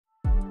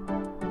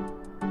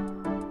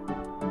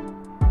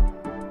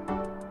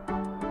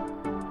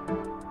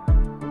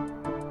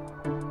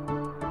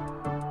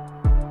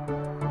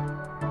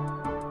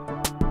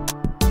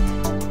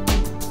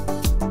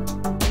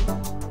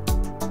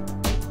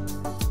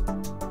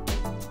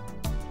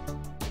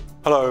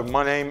Hello,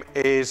 my name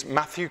is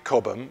Matthew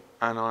Cobham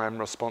and I am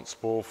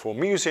responsible for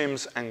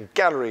museums and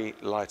gallery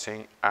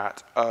lighting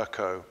at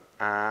ERCO.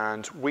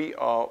 And we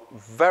are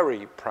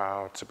very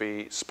proud to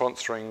be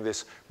sponsoring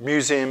this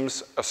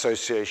Museums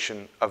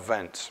Association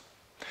event.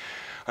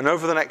 And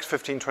over the next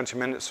 15-20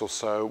 minutes or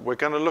so, we're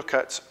going to look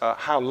at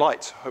how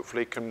light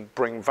hopefully can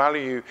bring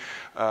value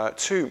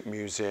to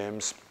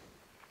museums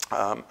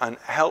and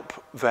help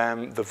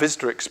them, the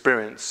visitor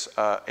experience,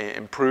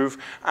 improve,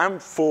 and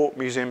for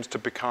museums to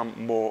become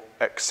more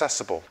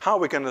accessible. How are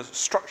we going to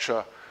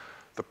structure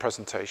the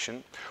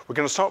presentation? We're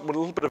going to start with a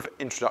little bit of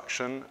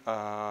introduction,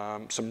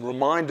 some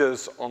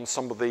reminders on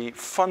some of the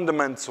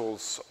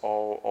fundamentals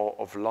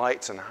of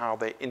light and how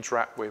they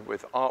interact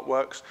with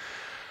artworks.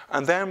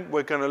 And then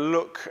we're going to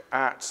look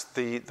at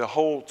the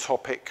whole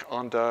topic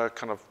under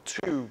kind of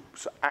two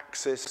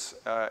axes,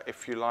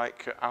 if you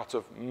like, out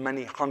of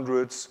many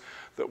hundreds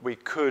that we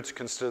could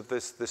consider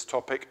this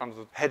topic under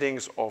the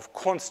headings of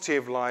quantity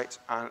of light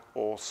and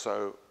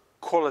also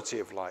quality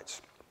of light.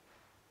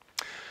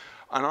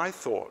 And I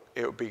thought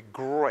it would be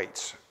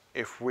great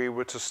if we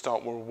were to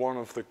start with one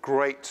of the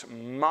great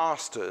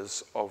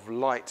masters of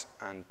light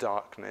and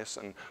darkness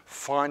and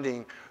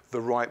finding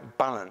the right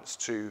balance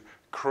to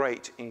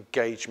create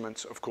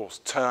engagement. Of course,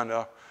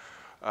 Turner,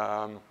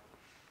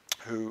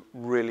 who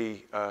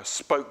really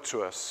spoke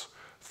to us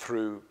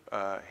through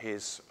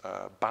his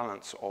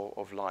balance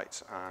of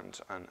light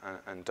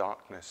and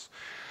darkness.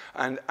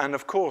 And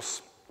of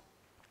course,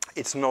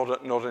 it's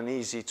not an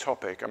easy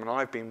topic. I mean,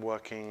 I've been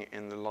working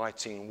in the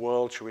lighting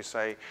world, shall we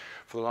say,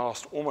 for the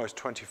last almost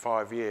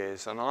 25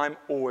 years, and I'm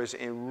always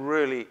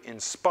really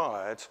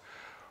inspired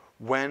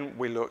when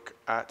we look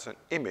at an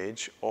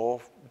image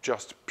of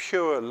just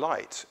pure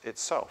light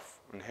itself.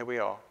 And here we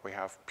are, we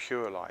have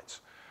pure light.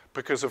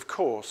 Because of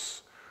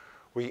course,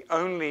 we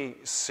only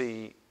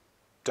see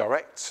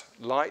direct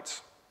light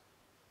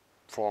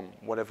from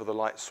whatever the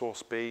light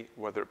source be,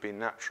 whether it be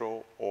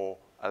natural or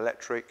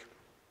electric,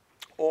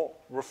 or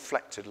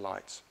reflected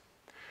light.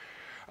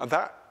 And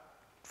that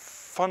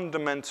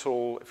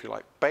fundamental, if you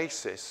like,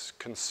 basis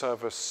can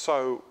serve us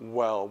so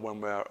well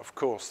when we're, of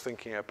course,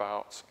 thinking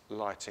about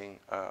lighting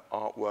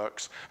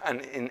artworks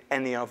and in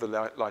any other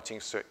lighting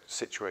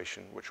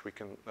situation which we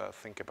can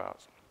think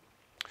about.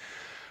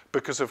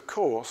 Because, of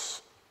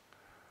course,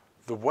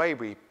 the way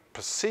we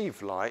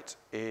perceive light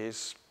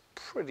is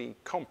pretty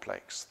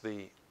complex.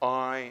 The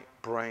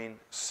eye-brain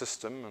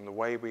system and the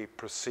way we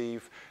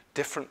perceive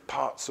different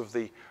parts of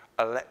the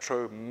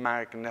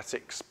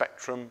electromagnetic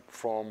spectrum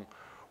from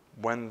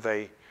when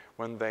they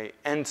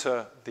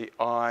enter the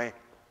eye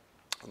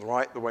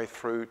right the way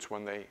through to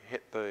when they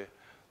hit the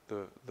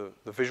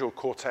visual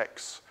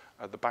cortex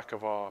at the back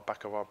of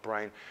our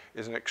brain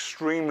is an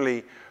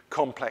extremely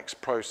complex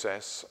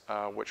process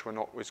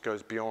which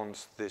goes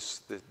beyond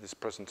this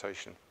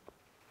presentation.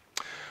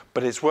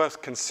 But it's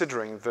worth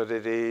considering that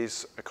it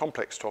is a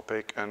complex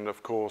topic and,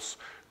 of course,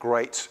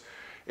 great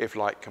if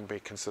light can be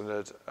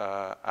considered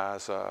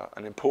as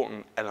an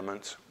important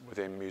element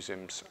within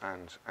museums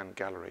and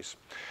galleries.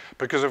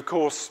 Because, of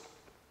course,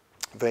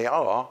 they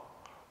are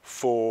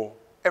for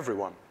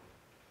everyone,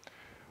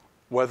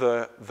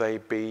 whether they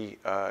be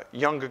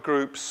younger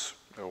groups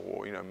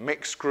or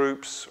mixed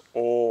groups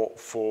or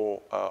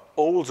for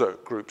older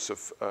groups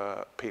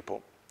of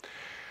people.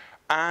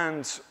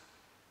 And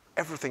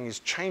everything is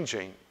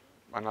changing.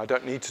 And I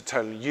don't need to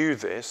tell you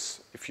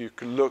this. If you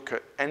can look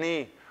at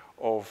any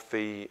of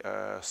the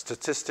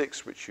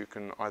statistics, which you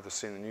can either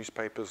see in the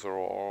newspapers or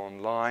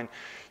online,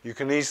 you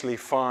can easily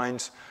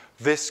find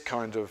this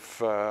kind of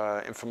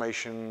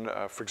information.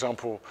 For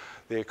example,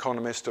 The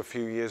Economist a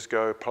few years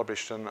ago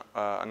published an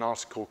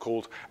article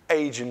called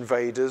Age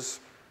Invaders,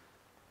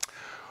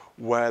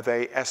 where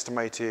they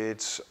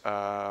estimated,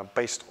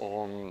 based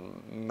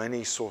on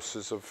many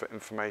sources of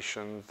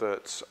information,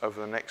 that over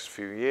the next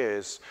few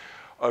years,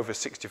 over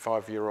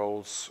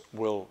 65-year-olds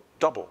will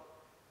double.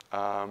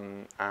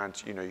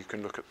 And you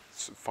can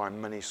find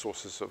many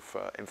sources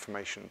of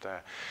information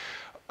there.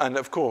 And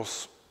of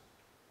course,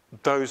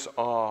 those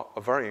are a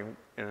very,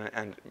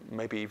 and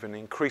maybe even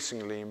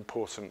increasingly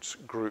important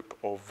group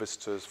of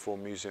visitors for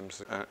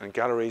museums and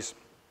galleries,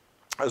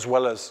 as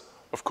well as,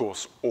 of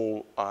course,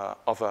 all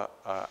other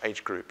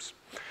age groups.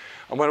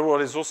 And what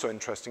is also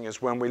interesting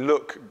is when we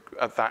look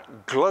at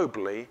that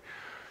globally,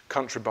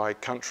 country by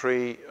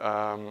country,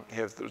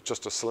 here's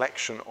just a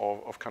selection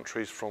of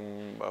countries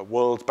from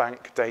World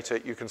Bank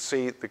data. You can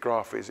see the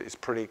graph is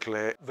pretty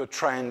clear. The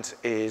trend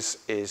is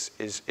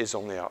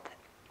on the up.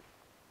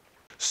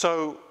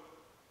 So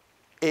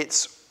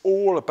it's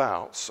all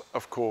about,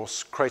 of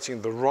course,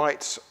 creating the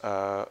right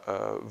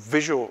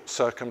visual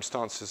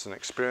circumstances and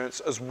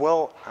experience, as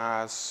well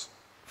as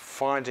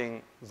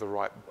finding the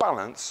right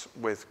balance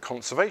with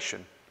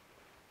conservation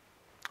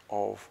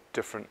of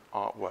different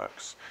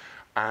artworks.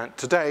 And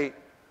today,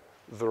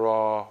 there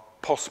are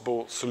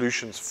possible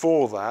solutions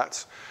for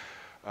that.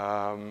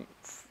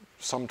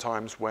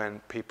 Sometimes when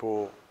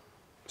people,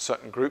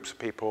 certain groups of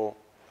people,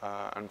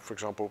 and for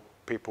example,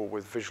 people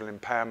with visual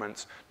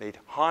impairments need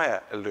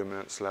higher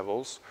illuminance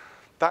levels,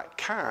 that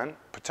can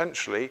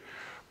potentially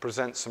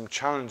present some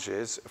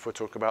challenges if we're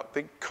talking about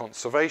the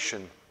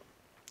conservation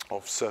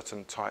of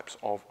certain types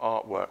of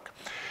artwork.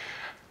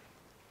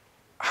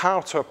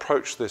 How to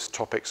approach this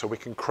topic so we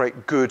can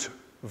create good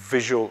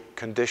visual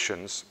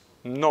conditions,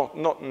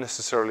 not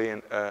necessarily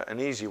an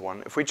easy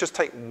one. If we just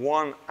take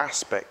one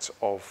aspect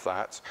of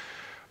that,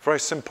 very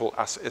simple,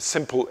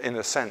 simple in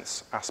a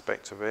sense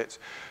aspect of it,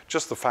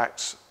 just the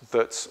fact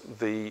that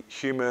the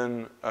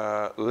human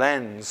eye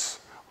lens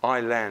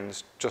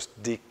just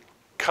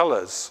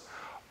decolors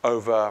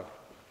over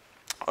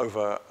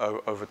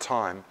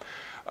time,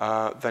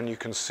 then you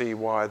can see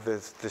why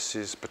this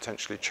is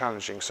potentially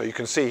challenging. So you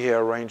can see here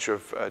a range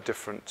of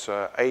different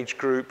age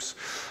groups,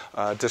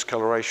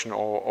 discoloration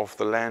of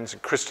the lens,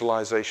 and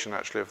crystallization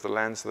actually of the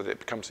lens, that it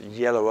becomes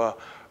yellower,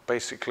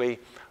 basically.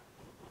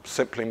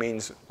 Simply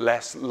means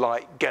less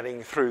light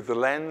getting through the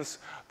lens.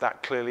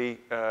 That clearly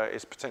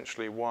is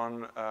potentially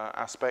one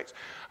aspect.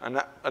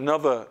 And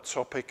another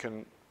topic,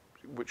 and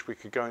which we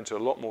could go into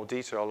a lot more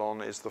detail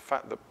on, is the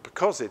fact that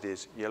because it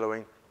is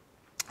yellowing,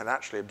 it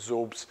actually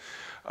absorbs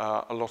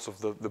a lot of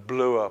the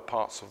bluer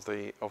parts of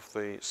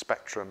the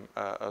spectrum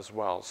as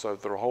well. So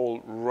there are a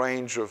whole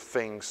range of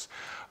things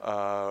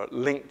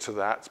linked to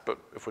that. But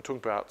if we're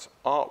talking about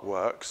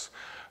artworks,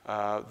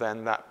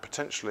 then that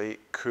potentially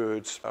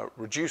could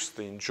reduce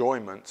the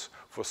enjoyment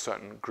for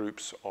certain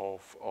groups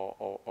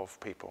of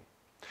people.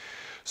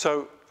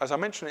 So, as I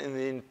mentioned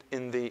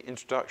in the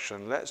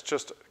introduction, let's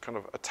just kind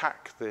of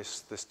attack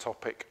this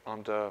topic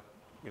under,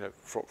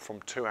 from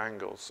two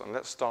angles, and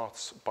let's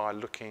start by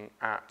looking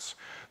at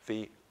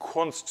the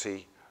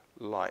quantity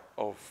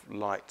of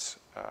light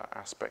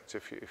aspect,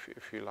 if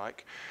you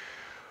like.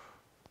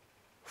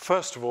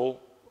 First of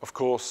all, of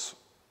course,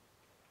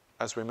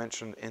 as we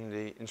mentioned in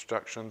the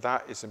introduction,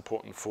 that is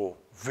important for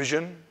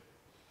vision,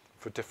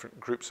 for different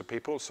groups of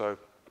people. So,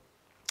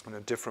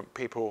 different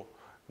people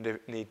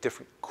need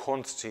different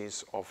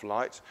quantities of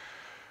light.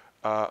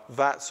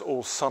 That's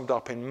all summed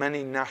up in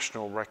many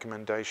national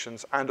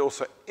recommendations and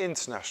also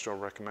international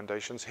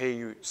recommendations. Here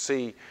you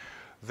see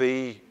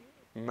the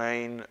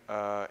main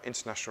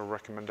international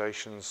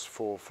recommendations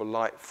for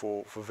light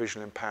for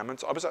visual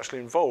impairment. I was actually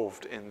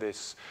involved in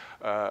this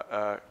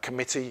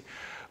committee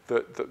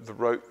that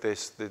wrote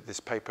this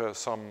paper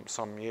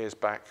some years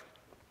back.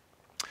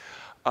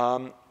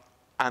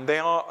 And they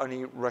are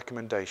only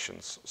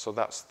recommendations, so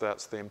that's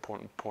the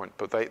important point.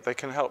 But they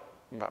can help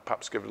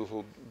perhaps give a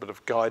little bit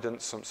of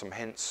guidance, some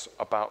hints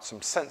about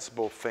some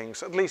sensible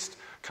things, at least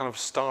kind of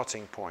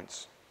starting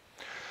points.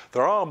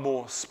 There are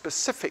more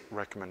specific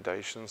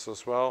recommendations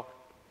as well,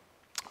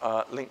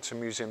 linked to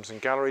museums and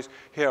galleries.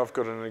 Here I've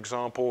got an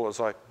example. As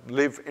I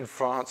live in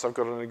France, I've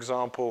got an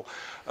example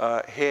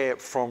here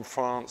from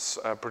France,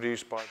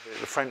 produced by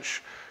the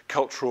French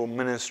Cultural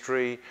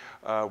Ministry,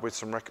 with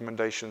some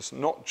recommendations,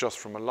 not just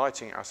from a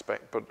lighting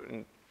aspect, but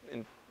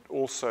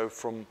also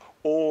from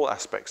all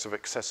aspects of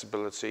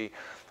accessibility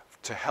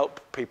to help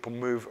people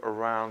move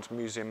around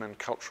museum and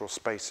cultural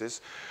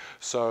spaces.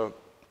 So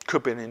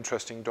could be an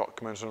interesting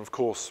document, and of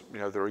course,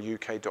 there are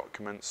UK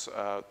documents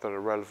that are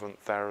relevant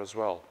there as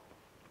well.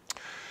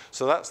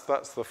 So that's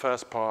the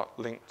first part,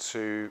 linked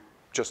to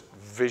just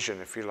vision,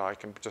 if you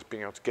like, and just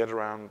being able to get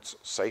around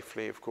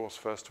safely, of course,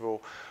 first of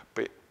all,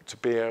 but to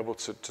be able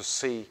to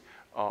see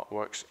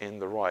artworks in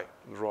the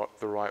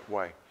right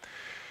way.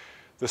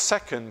 The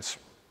second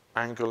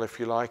angle, if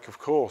you like, of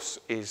course,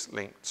 is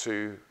linked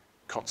to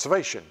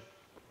conservation.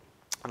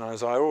 And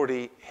as I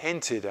already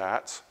hinted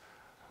at,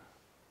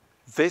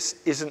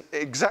 this isn't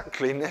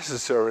exactly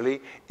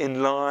necessarily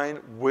in line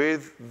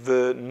with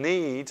the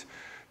need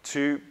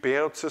to be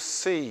able to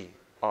see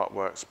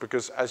artworks,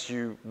 because as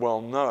you well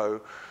know,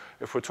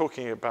 if we're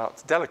talking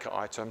about delicate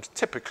items,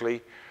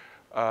 typically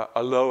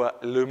a lower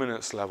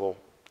luminance level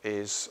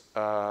is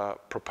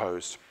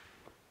proposed.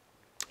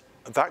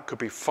 That could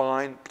be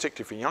fine,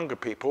 particularly for younger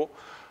people,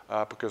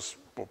 because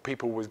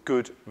people with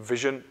good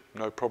vision,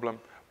 no problem.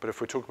 But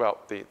if we talk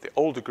about the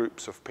older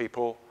groups of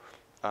people,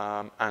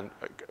 and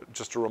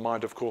just a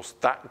reminder, of course,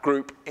 that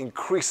group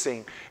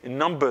increasing in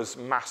numbers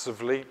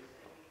massively,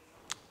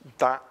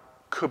 that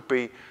could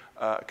be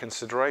a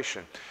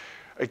consideration.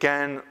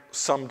 Again,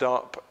 summed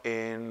up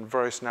in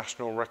various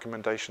national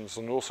recommendations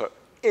and also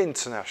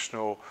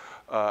international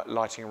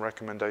lighting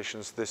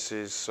recommendations.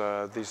 These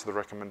are the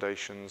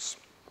recommendations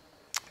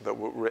that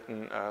were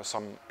written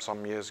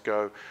some years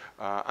ago,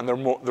 and there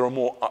are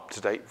more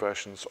up-to-date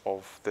versions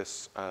of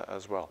this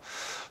as well.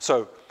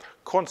 So,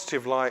 quantity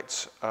of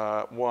light,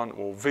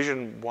 or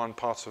vision, one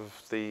part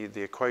of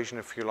the equation,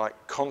 if you like.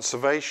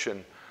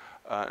 Conservation,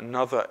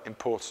 another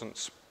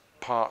important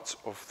part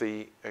of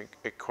the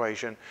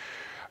equation.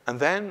 And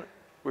then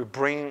we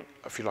bring,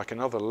 if you like,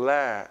 another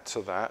layer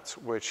to that,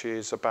 which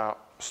is about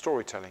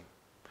storytelling.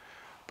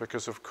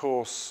 Because, of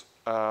course,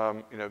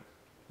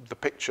 the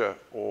picture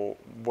or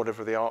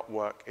whatever the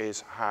artwork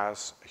is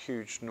has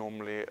huge,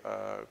 normally,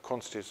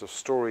 quantities of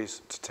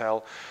stories to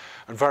tell.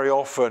 And very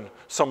often,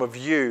 some of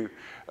you,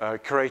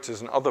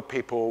 curators and other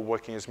people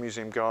working as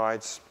museum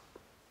guides,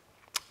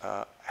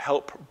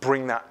 help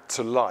bring that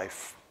to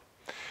life.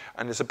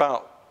 And it's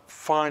about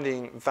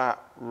finding that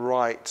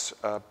right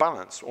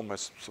balance,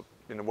 almost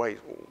in a way,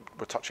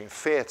 we're touching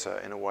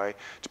theatre in a way,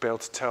 to be able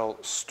to tell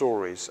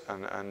stories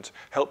and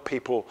help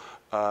people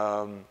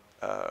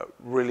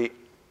really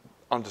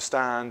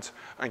understand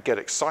and get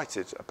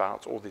excited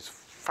about all these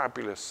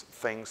fabulous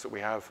things that we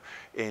have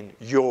in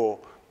your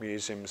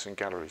museums and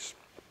galleries.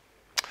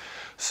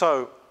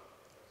 So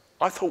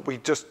I thought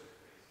we'd just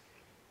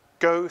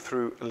go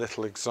through a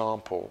little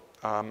example.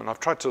 And I've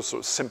tried to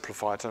sort of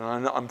simplify it,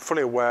 and I'm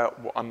fully aware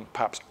I'm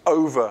perhaps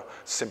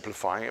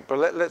oversimplifying it, but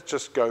let's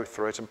just go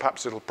through it, and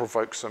perhaps it'll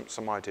provoke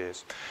some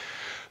ideas.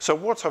 So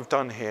what I've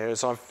done here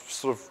is I've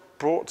sort of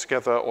brought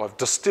together, or I've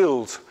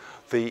distilled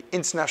the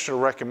international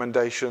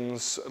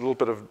recommendations, a little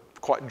bit of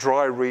quite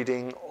dry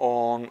reading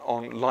on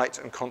light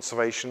and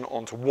conservation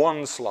onto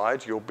one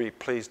slide, you'll be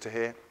pleased to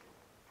hear.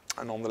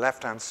 And on the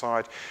left-hand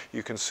side,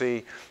 you can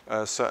see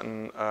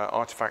certain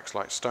artifacts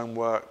like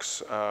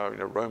stoneworks,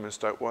 Roman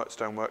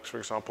stoneworks, for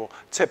example,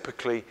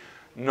 typically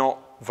not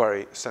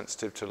very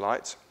sensitive to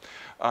light.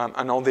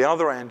 And on the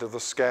other end of the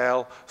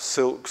scale,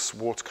 silks,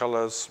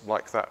 watercolors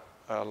like that,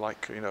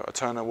 a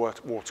Turner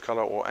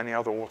watercolor or any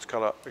other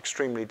watercolor,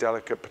 extremely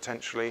delicate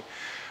potentially,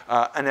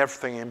 and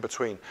everything in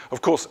between.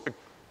 Of course,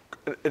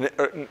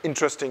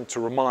 interesting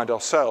to remind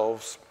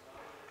ourselves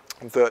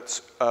that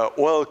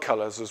oil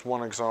colors, as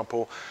one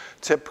example,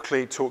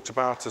 typically talked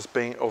about as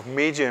being of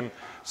medium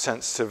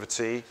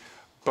sensitivity,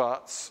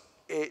 but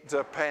it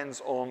depends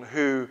on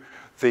who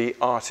the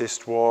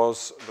artist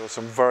was. There are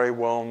some very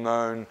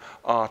well-known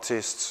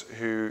artists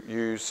who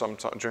use,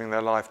 sometime during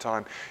their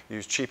lifetime,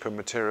 use cheaper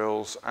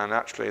materials, and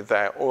actually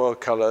their oil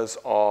colors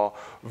are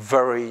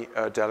very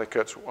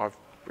delicate. I've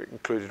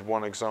included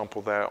one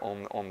example there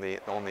on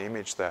the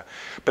image there.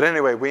 But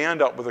anyway, we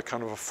end up with a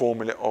kind of a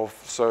formula of,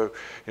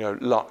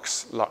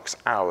 lux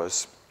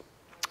hours,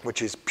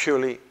 which is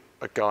purely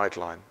a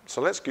guideline.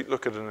 So let's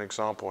look at an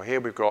example. Here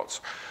we've got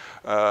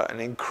an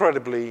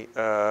incredibly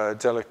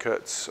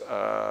delicate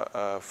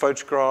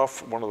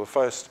photograph, one of the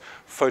first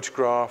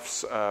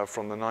photographs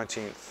from the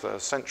 19th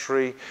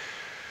century.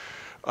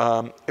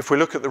 If we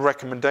look at the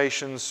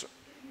recommendations,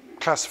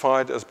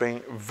 classified as being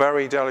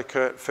very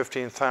delicate,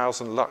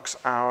 15,000 lux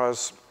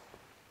hours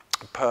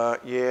per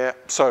year.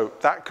 So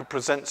that could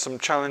present some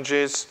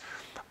challenges.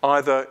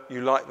 Either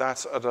you like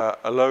that at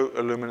a low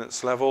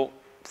illuminance level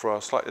for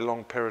a slightly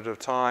long period of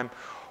time,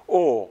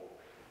 or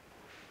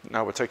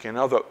now we're taking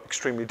another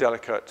extremely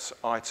delicate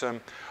item,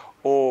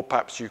 or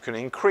perhaps you can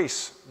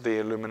increase the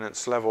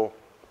illuminance level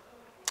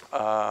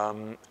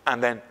and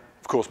then,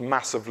 of course,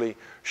 massively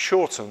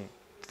shorten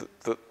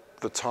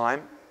the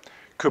time.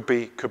 Could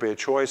be a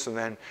choice, and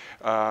then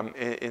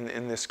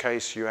in this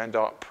case you end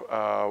up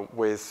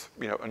with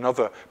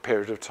another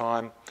period of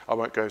time. I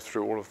won't go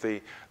through all of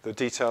the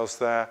details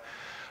there.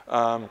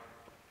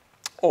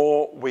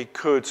 Or we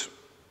could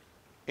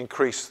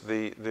increase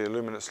the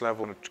luminance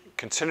level.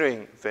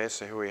 Continuing this,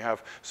 here we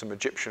have some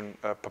Egyptian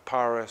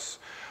papyrus,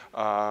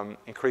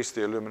 increase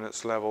the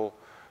luminance level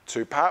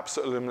to perhaps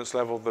a luminance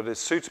level that is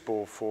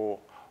suitable for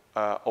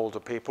older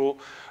people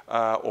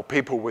or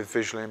people with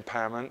visual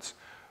impairment.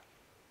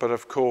 But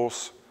of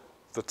course,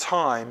 the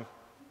time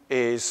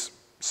is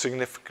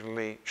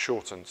significantly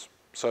shortened.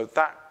 So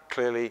that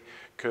clearly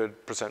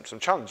could present some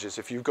challenges.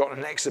 If you've got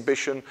an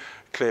exhibition,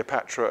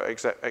 Cleopatra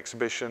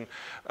exhibition,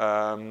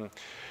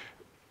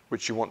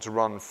 which you want to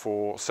run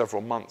for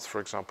several months, for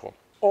example.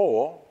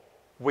 Or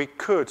we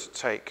could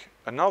take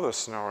another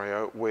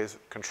scenario with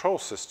control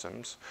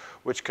systems,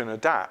 which can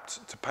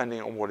adapt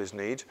depending on what is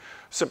needed.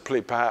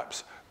 Simply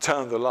perhaps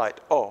turn the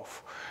light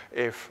off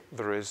if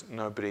there is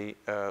nobody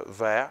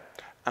there,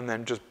 and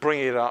then just bring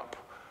it up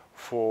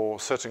for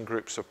certain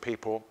groups of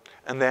people,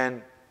 and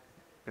then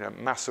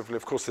massively,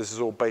 of course this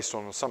is all based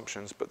on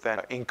assumptions, but then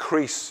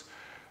increase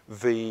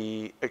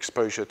the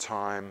exposure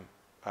time,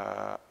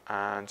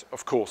 and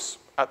of course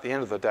at the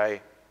end of the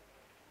day,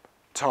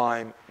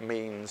 time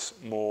means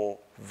more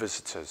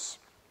visitors.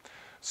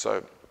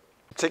 So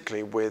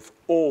particularly with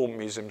all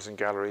museums and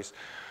galleries,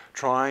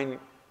 trying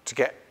to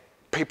get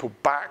people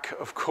back,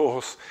 of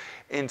course,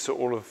 into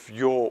all of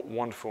your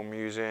wonderful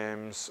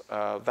museums,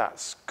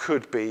 that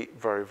could be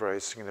very, very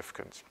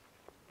significant.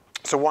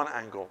 So one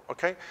angle,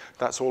 okay?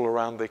 That's all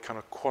around the kind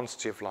of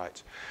quantity of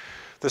light.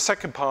 The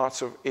second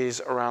part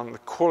is around the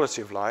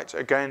quality of light.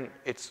 Again,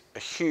 it's a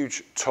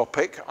huge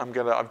topic.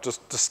 I've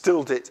just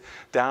distilled it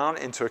down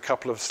into a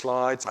couple of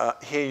slides.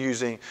 Here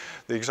using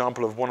the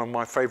example of one of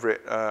my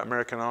favorite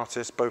American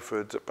artists,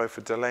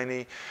 Beaufort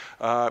Delaney.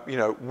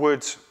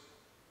 Would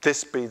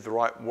this be the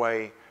right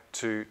way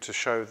to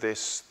show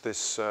this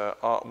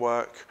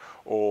artwork,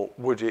 or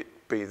would it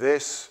be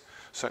this?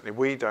 Certainly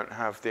we don't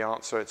have the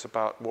answer. It's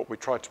about what we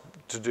try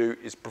to do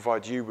is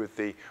provide you with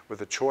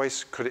a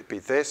choice. Could it be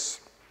this?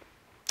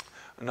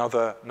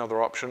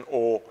 Another option,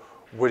 or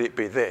would it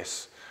be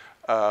this?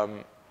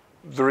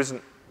 There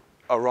isn't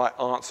a right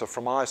answer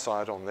from my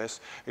side on this,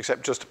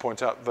 except just to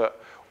point out that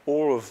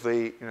all of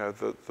the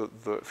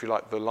if you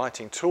like, the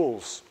lighting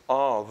tools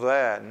are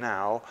there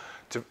now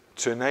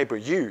to enable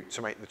you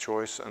to make the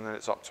choice, and then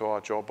it's up to our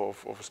job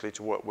of obviously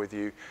to work with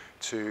you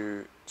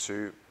to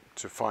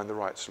find the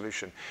right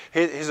solution.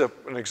 Here's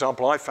an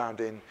example I found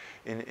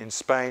in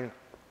Spain,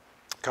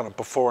 kind of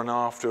before and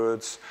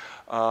afterwards,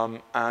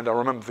 and I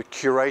remember the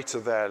curator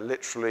there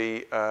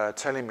literally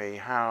telling me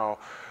how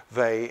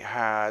they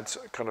had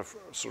kind of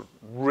sort of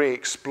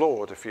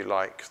re-explored, if you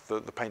like, the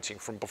painting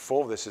from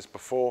before. This is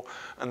before,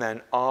 and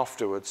then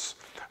afterwards,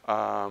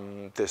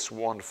 this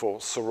wonderful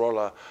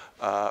Sorolla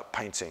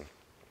painting,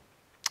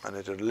 and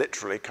it had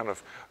literally kind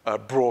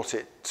of brought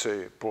it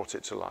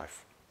to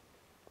life.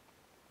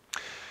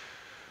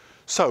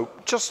 So,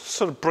 just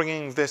sort of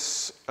bringing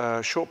this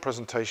short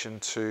presentation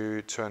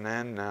to an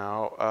end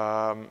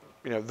now.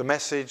 You know, the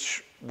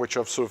message which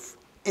I've sort of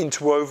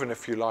interwoven,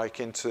 if you like,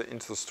 into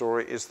the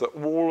story is that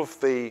all of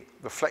the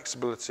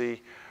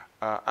flexibility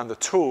and the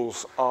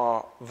tools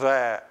are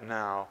there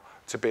now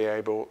to be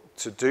able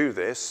to do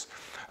this.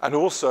 And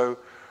also,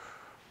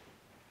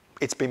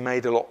 it's been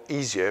made a lot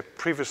easier.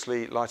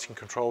 Previously, lighting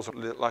controls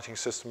and lighting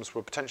systems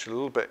were potentially a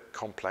little bit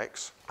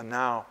complex, and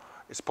now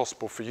it's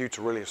possible for you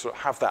to really sort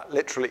of have that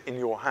literally in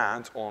your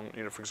hand on,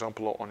 you know, for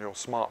example, on your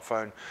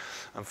smartphone,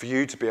 and for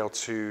you to be able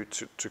to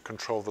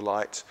control the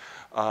light,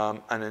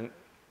 and then,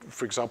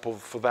 for example,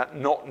 for that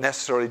not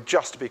necessarily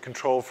just to be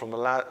controlled from the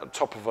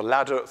top of a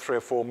ladder at 3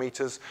 or 4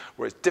 meters,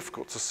 where it's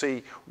difficult to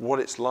see what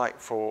it's like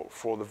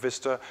for the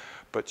vista,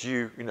 but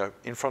you know,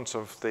 in front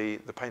of the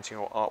painting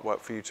or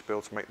artwork, for you to be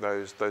able to make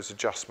those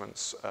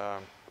adjustments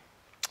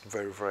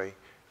very, very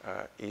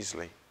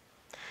easily.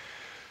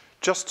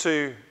 Just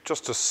to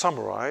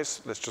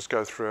summarize, let's just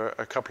go through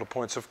a couple of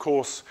points. Of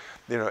course,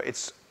 you know,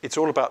 it's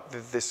all about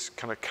this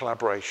kind of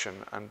collaboration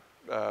and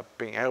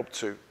being able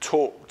to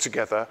talk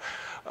together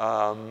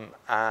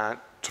and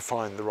to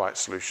find the right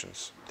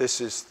solutions.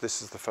 This is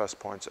the first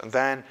point, and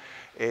then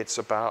it's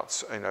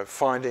about, you know,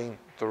 finding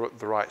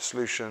the right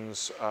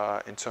solutions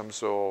in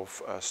terms of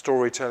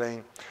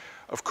storytelling.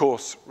 Of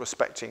course,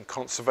 respecting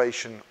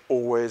conservation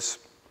always,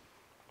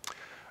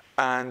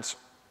 and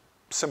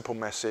simple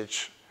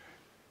message: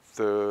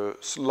 the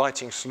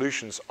lighting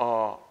solutions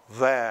are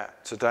there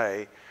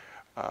today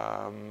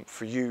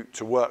for you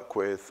to work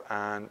with,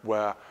 and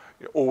we're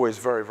always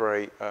very,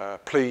 very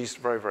pleased,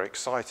 very, very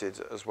excited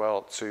as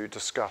well to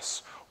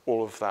discuss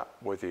all of that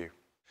with you.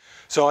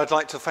 So I'd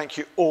like to thank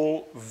you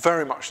all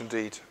very much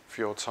indeed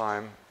for your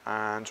time,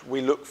 and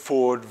we look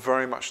forward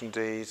very much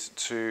indeed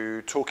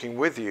to talking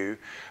with you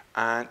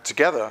and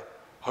together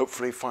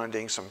hopefully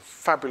finding some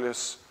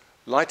fabulous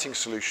lighting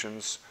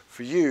solutions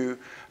for you,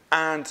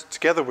 and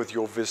together with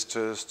your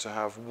visitors to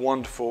have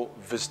wonderful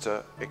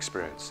visitor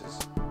experiences.